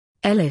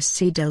Ellis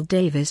CeDell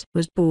Davis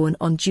was born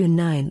on June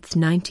 9,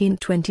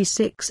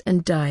 1926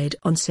 and died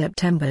on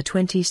September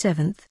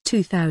 27,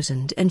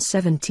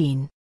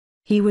 2017.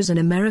 He was an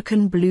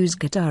American blues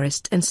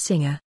guitarist and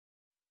singer.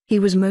 He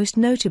was most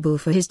notable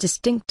for his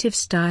distinctive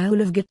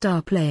style of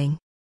guitar playing.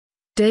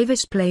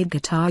 Davis played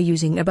guitar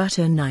using a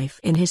butter knife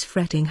in his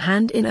fretting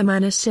hand in a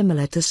manner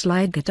similar to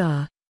slide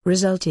guitar,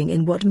 resulting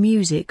in what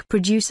music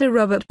producer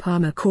Robert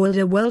Palmer called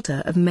a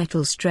welter of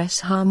metal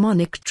stress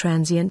harmonic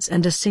transients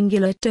and a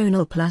singular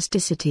tonal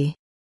plasticity.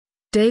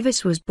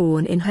 Davis was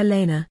born in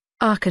Helena,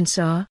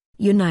 Arkansas,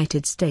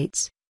 United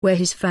States, where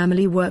his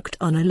family worked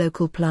on a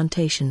local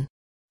plantation.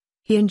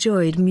 He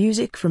enjoyed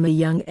music from a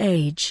young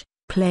age,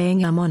 playing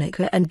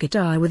harmonica and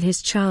guitar with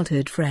his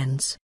childhood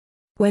friends.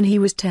 When he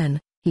was 10,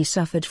 he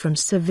suffered from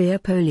severe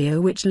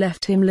polio, which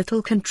left him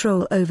little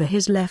control over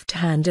his left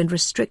hand and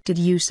restricted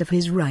use of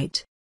his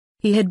right.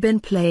 He had been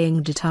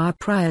playing guitar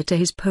prior to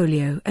his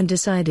polio and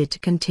decided to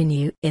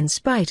continue in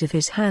spite of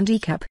his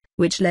handicap,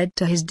 which led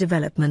to his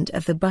development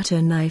of the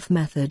butter knife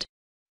method.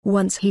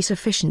 Once he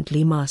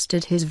sufficiently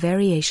mastered his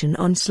variation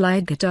on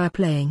slide guitar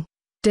playing,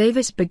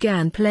 Davis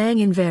began playing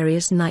in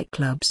various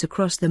nightclubs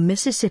across the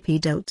Mississippi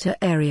Delta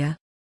area.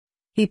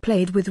 He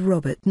played with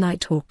Robert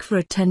Nighthawk for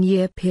a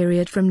 10-year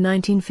period from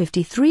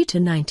 1953 to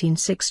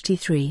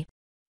 1963.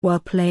 While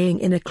playing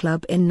in a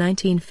club in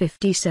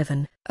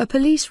 1957, a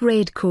police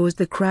raid caused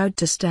the crowd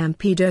to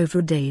stampede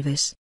over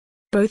Davis.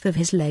 Both of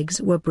his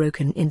legs were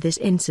broken in this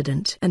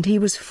incident and he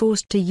was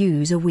forced to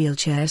use a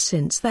wheelchair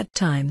since that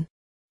time.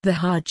 The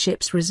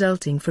hardships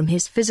resulting from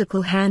his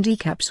physical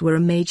handicaps were a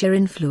major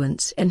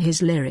influence in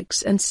his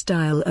lyrics and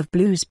style of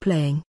blues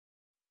playing.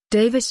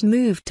 Davis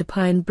moved to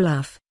Pine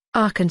Bluff,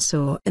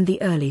 Arkansas in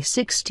the early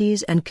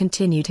 60s and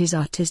continued his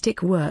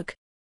artistic work.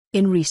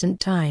 In recent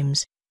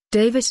times,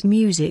 Davis'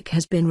 music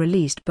has been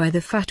released by the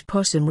Fat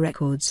Possum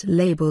Records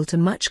label to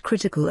much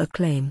critical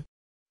acclaim.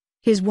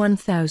 His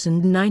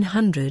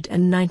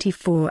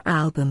 1994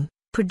 album,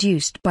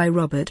 produced by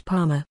Robert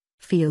Palmer,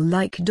 Feel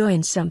Like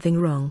Doing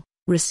Something Wrong,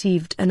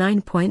 received a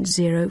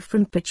 9.0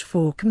 from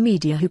Pitchfork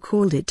Media, who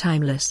called it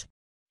timeless.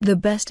 The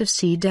Best of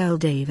CeDell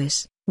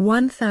Davis,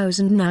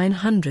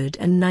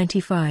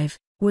 1995,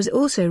 was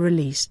also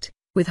released,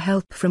 with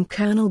help from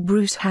Colonel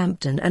Bruce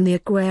Hampton and the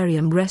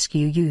Aquarium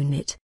Rescue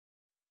Unit.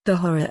 The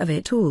Horror of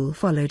It All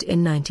followed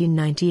in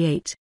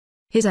 1998.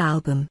 His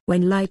album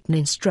When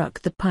Lightning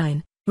Struck the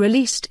Pine,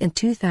 released in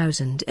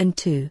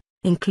 2002,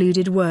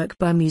 included work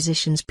by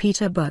musicians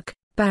Peter Buck,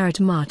 Barrett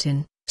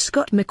Martin,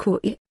 Scott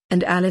McCaughey,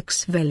 and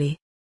Alex Velli.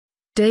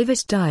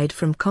 Davis died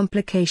from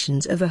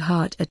complications of a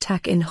heart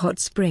attack in Hot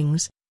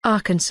Springs,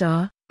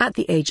 Arkansas, at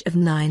the age of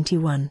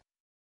 91.